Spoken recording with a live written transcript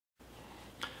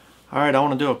Alright, I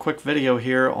want to do a quick video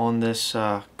here on this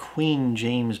Queen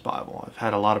James Bible. I've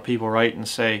had a lot of people write and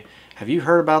say, have you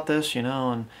heard about this? You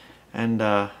know, and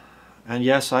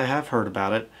yes, I have heard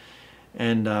about it.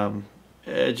 And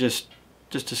it's just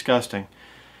disgusting.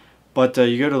 But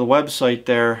you go to the website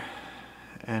there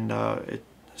and it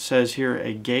says here,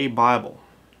 a gay Bible.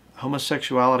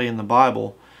 Homosexuality in the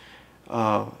Bible.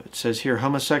 It says here,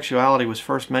 homosexuality was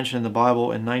first mentioned in the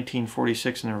Bible in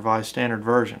 1946 in the Revised Standard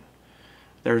Version.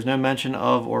 There is no mention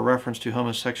of or reference to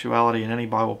homosexuality in any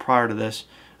Bible prior to this.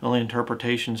 Only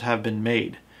interpretations have been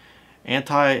made.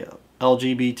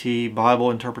 Anti-LGBT Bible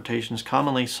interpretations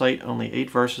commonly cite only 8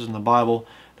 verses in the Bible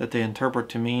that they interpret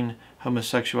to mean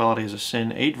homosexuality is a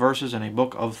sin. 8 verses in a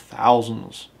book of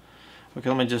thousands. Okay,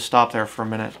 let me just stop there for a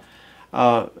minute.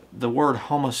 The word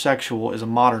homosexual is a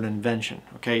modern invention.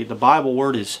 Okay, the Bible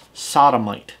word is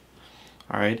sodomite.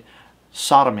 All right,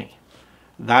 sodomy.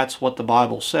 That's what the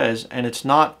Bible says, and it's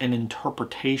not an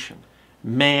interpretation.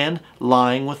 Man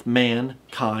lying with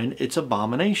mankind, it's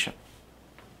abomination.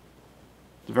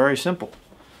 It's very simple.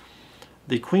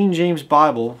 The Queen James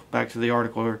Bible, back to the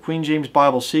article here, Queen James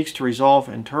Bible seeks to resolve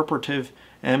interpretive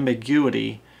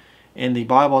ambiguity in the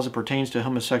Bible as it pertains to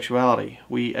homosexuality.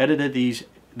 We edited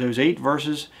those 8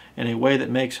 verses in a way that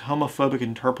makes homophobic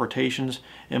interpretations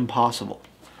impossible.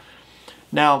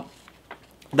 Now,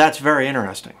 that's very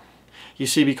interesting. You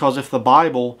see, because if the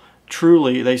Bible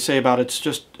truly, they say about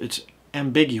it's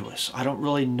ambiguous. I don't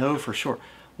really know for sure.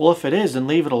 Well, if it is, then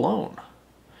leave it alone.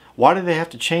 Why do they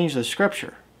have to change the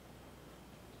scripture?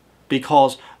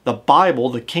 Because the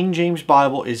Bible, the King James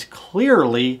Bible, is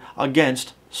clearly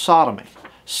against sodomy.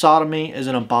 Sodomy is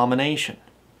an abomination.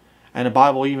 And the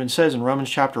Bible even says in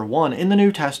Romans chapter 1, in the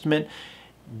New Testament,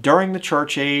 during the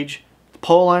church age, the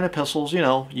Pauline epistles, you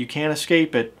know, you can't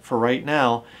escape it for right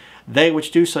now, they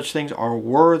which do such things are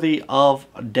worthy of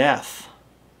death.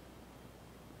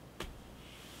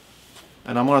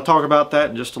 And I'm going to talk about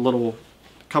that in just a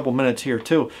couple minutes here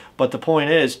too. But the point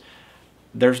is,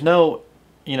 there's no,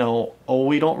 you know, oh,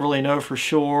 we don't really know for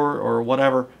sure or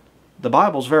whatever. The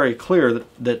Bible's very clear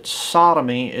that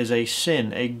sodomy is a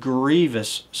sin, a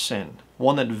grievous sin,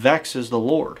 one that vexes the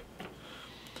Lord.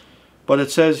 But it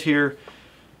says here,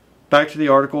 back to the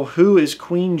article, who is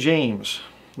Queen James?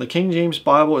 The King James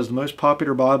Bible is the most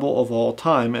popular Bible of all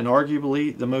time and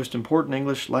arguably the most important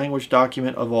English language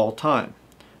document of all time.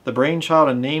 The brainchild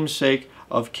and namesake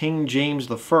of King James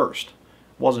I,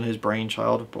 wasn't his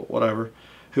brainchild, but whatever,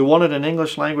 who wanted an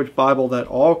English language Bible that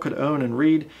all could own and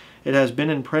read. It has been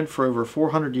in print for over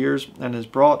 400 years and has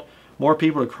brought more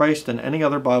people to Christ than any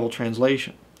other Bible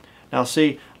translation. Now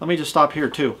see, let me just stop here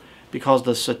too, because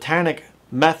the satanic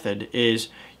method is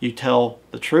you tell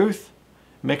the truth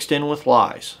mixed in with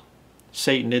lies.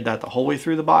 Satan did that the whole way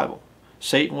through the Bible.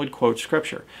 Satan would quote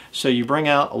scripture. So you bring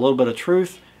out a little bit of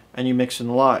truth and you mix in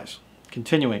the lies.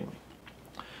 Continuing.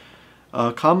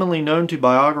 Commonly known to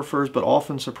biographers but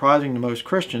often surprising to most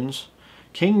Christians,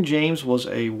 King James was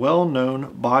a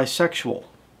well-known bisexual.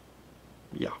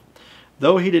 Yeah.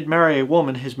 Though he did marry a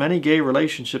woman, his many gay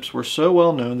relationships were so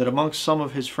well known that amongst some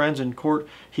of his friends in court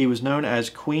he was known as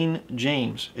Queen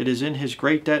James. It is in his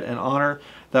great debt and honor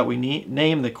that we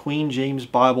name the Queen James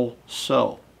Bible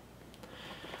so.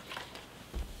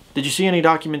 Did you see any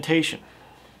documentation,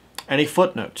 any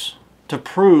footnotes to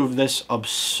prove this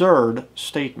absurd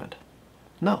statement?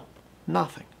 No,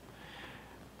 nothing.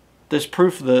 This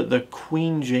proof, the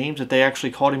Queen James, that they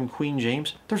actually called him Queen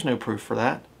James, there's no proof for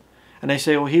that. And they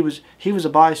say, well, he was a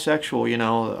bisexual, you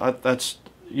know. That's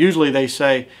usually they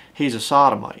say he's a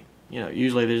sodomite. You know,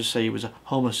 usually they just say he was a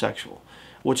homosexual,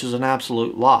 which is an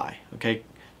absolute lie. Okay,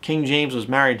 King James was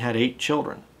married and had 8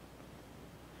 children.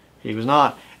 He was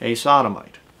not a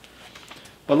sodomite.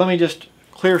 But let me just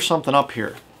clear something up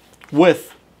here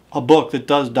with a book that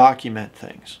does document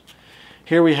things.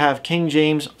 Here we have King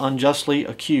James unjustly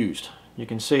accused. You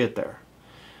can see it there.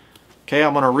 Okay,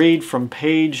 I'm going to read from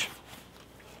page.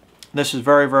 This is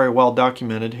very, very well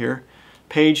documented here.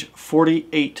 Page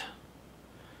 48.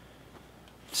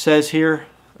 It says here,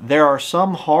 there are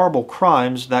some horrible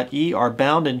crimes that ye are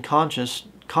bound in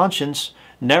conscience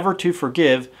never to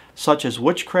forgive, such as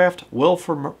witchcraft,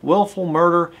 willful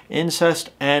murder, incest,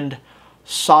 and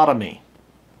sodomy.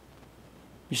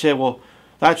 You say, well,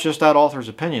 that's just that author's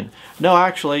opinion. No,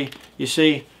 actually, you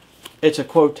see, it's a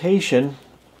quotation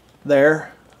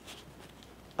there.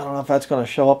 I don't know if that's going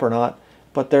to show up or not.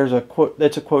 But there's a quote.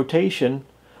 It's a quotation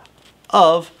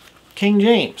of King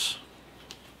James.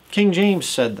 King James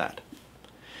said that.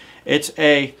 It's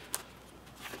a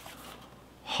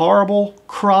horrible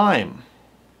crime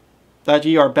that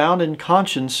ye are bound in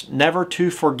conscience never to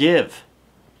forgive.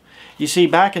 You see,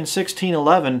 back in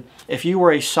 1611, if you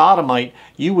were a sodomite,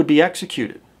 you would be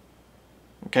executed.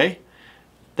 Okay?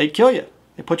 They'd kill you.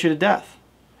 They'd put you to death.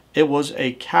 It was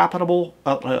a capital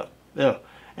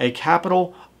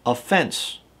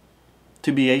offense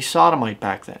to be a sodomite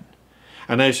back then.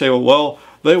 And they say, well,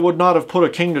 they would not have put a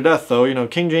king to death, though. You know,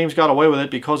 King James got away with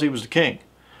it because he was the king.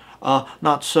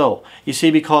 Not so. You see,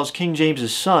 because King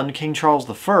James's son, King Charles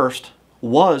I,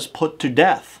 was put to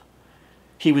death.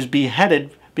 He was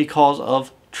beheaded because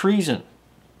of treason.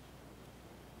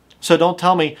 So don't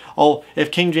tell me, oh,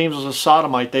 if King James was a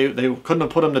sodomite, they couldn't have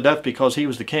put him to death because he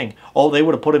was the king. Oh, they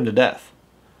would have put him to death.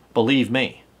 Believe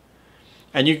me.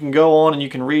 And you can go on and you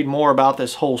can read more about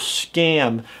this whole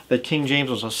scam that King James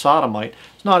was a sodomite.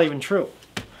 It's not even true.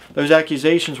 Those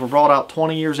accusations were brought out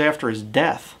 20 years after his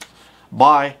death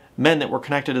by men that were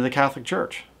connected to the Catholic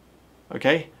Church.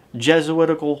 Okay?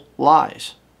 Jesuitical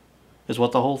lies is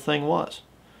what the whole thing was.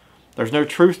 There's no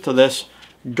truth to this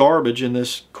garbage in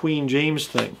this Queen James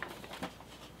thing.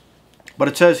 But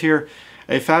it says here,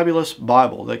 a fabulous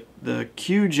Bible. The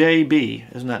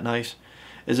QJB, isn't that nice,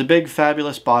 is a big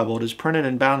fabulous Bible. It is printed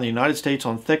and bound in the United States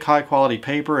on thick, high-quality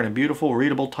paper and a beautiful,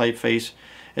 readable typeface.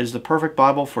 It is the perfect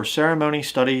Bible for ceremony,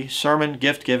 study, sermon,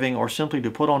 gift-giving, or simply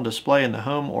to put on display in the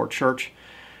home or church.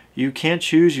 You can't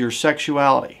choose your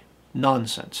sexuality.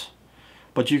 Nonsense.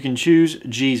 But you can choose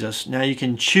Jesus. Now you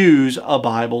can choose a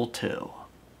Bible too.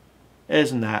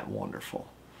 Isn't that wonderful?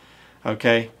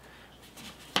 Okay?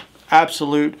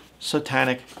 Absolute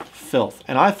satanic filth.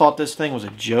 And I thought this thing was a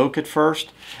joke at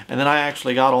first. And then I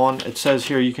actually got on. It says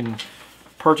here you can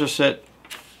purchase it.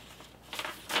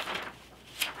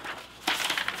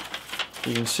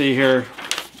 You can see here,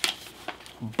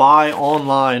 buy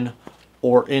online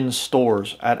or in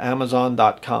stores at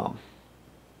Amazon.com.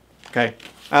 Okay?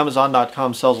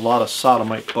 Amazon.com sells a lot of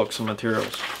sodomite books and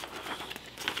materials.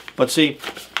 But see,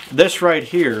 this right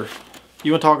here,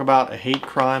 you want to talk about a hate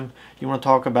crime, you want to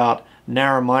talk about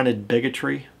narrow-minded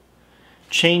bigotry,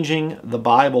 changing the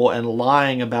Bible and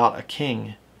lying about a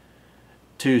king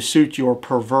to suit your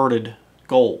perverted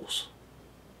goals.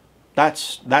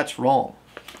 That's wrong.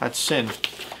 That's sin.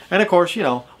 And of course, you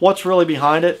know, what's really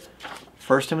behind it?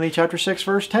 1 Timothy chapter 6,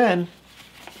 verse 10.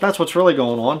 That's what's really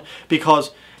going on,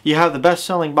 because you have the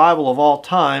best-selling Bible of all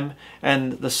time,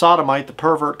 and the sodomite, the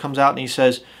pervert, comes out and he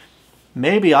says,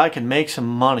 maybe I can make some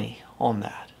money on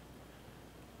that.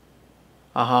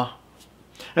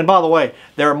 And by the way,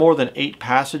 there are more than 8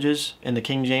 passages in the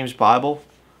King James Bible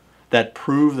that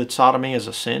prove that sodomy is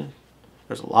a sin.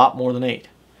 There's a lot more than 8.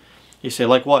 You say,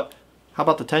 like what? How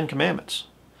about the 10 Commandments?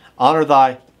 Honor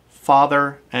thy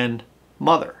father and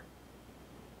mother,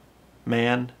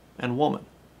 man and woman.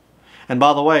 And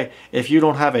by the way, if you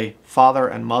don't have a father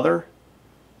and mother,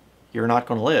 you're not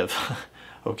going to live.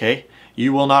 Okay?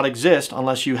 You will not exist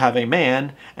unless you have a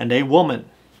man and a woman.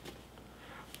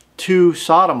 2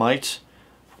 sodomites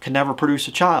can never produce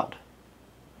a child.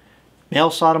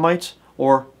 Male sodomites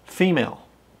or female.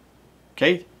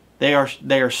 Okay? They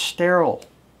are sterile.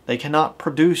 They cannot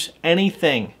produce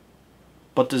anything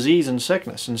but disease and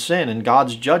sickness and sin and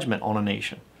God's judgment on a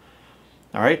nation.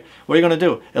 All right? What are you going to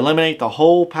do? Eliminate the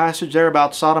whole passage there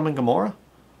about Sodom and Gomorrah?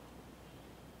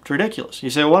 It's ridiculous. You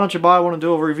say, well, why don't you buy one and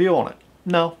do a review on it?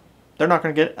 No. They're not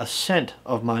going to get a cent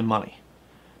of my money.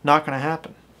 Not going to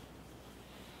happen.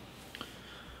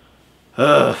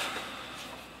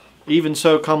 Even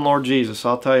so, come Lord Jesus.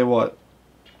 I'll tell you what.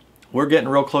 We're getting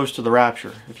real close to the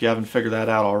rapture, if you haven't figured that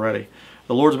out already.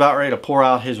 The Lord's about ready to pour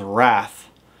out His wrath.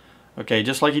 Okay,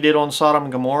 just like He did on Sodom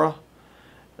and Gomorrah.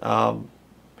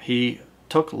 He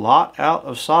took Lot out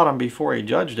of Sodom before He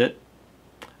judged it.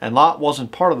 And Lot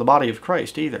wasn't part of the body of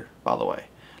Christ either, by the way.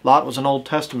 Lot was an Old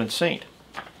Testament saint.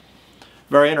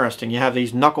 Very interesting. You have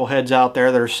these knuckleheads out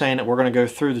there that are saying that we're going to go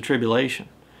through the tribulation.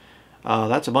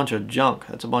 That's a bunch of junk.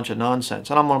 That's a bunch of nonsense.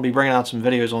 And I'm going to be bringing out some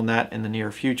videos on that in the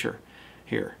near future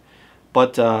here.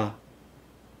 But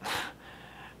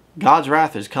God's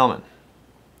wrath is coming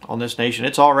on this nation.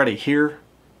 It's already here,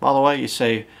 by the way. You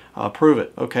say, prove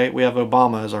it. Okay, we have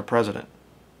Obama as our president.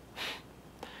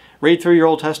 Read through your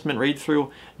Old Testament. Read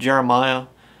through Jeremiah,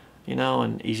 you know,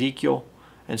 and Ezekiel,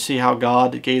 and see how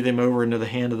God gave them over into the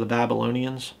hand of the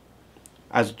Babylonians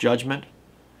as judgment.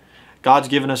 God's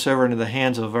given us over into the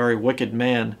hands of a very wicked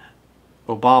man,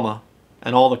 Obama,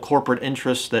 and all the corporate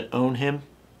interests that own him.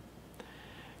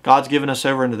 God's given us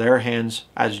over into their hands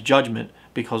as judgment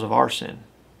because of our sin.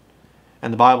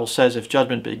 And the Bible says if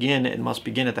judgment begin, it must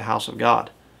begin at the house of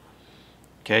God.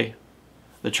 Okay?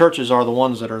 The churches are the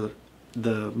ones that are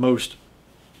the most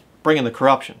bringing the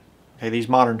corruption. Okay, these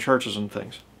modern churches and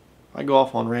things. I go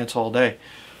off on rants all day.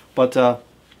 But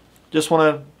just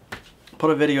want to put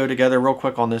a video together real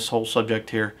quick on this whole subject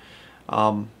here.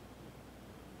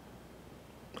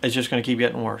 It's just going to keep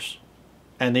getting worse.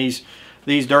 And these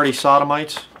dirty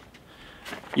sodomites,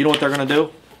 you know what they're going to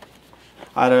do?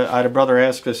 I had a brother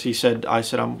ask us. He said,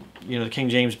 the King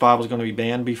James Bible is going to be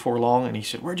banned before long. And he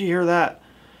said, where'd you hear that?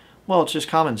 Well, it's just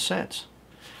common sense.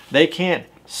 They can't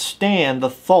stand the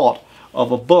thought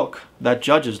of a book that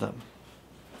judges them.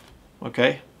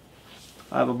 Okay?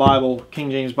 I have a Bible, King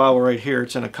James Bible right here.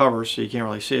 It's in a cover, so you can't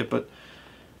really see it. But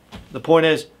the point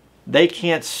is, they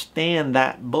can't stand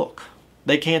that book.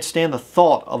 They can't stand the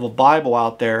thought of a Bible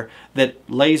out there that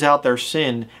lays out their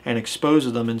sin and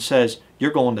exposes them and says,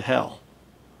 you're going to hell.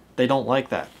 They don't like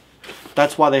that.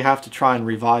 That's why they have to try and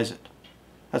revise it.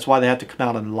 That's why they have to come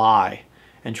out and lie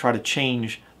and try to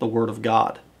change the Word of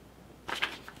God.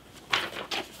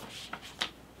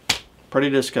 Pretty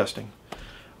disgusting.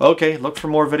 Okay, look for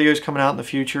more videos coming out in the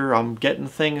future. I'm getting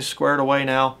things squared away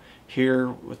now here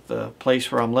with the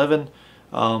place where I'm living.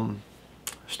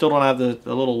 Still don't have the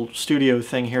little studio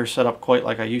thing here set up quite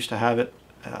like I used to have it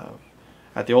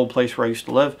at the old place where I used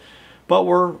to live. But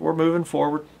we're moving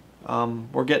forward.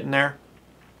 We're getting there.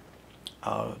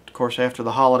 Of course, after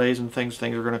the holidays and things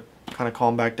are going to kind of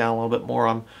calm back down a little bit more.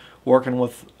 I'm working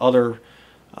with other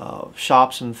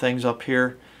shops and things up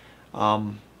here,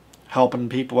 helping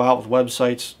people out with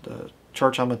websites. The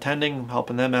church I'm attending,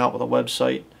 helping them out with a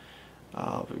website.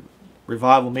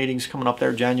 Revival meetings coming up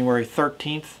there January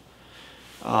 13th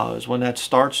is when that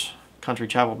starts.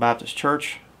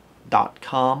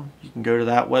 CountryChapelBaptistChurch.com. You can go to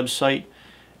that website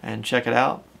and check it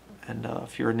out. And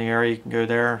if you're in the area, you can go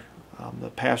there. The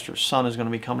pastor's son is going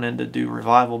to be coming in to do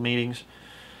revival meetings.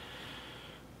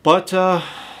 But a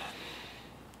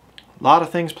lot of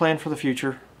things planned for the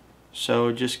future.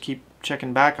 So just keep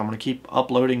checking back. I'm going to keep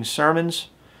uploading sermons.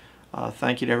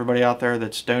 Thank you to everybody out there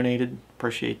that's donated.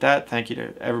 Appreciate that. Thank you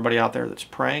to everybody out there that's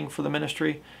praying for the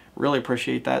ministry. Really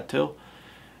appreciate that too.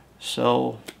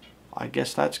 So I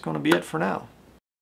guess that's going to be it for now.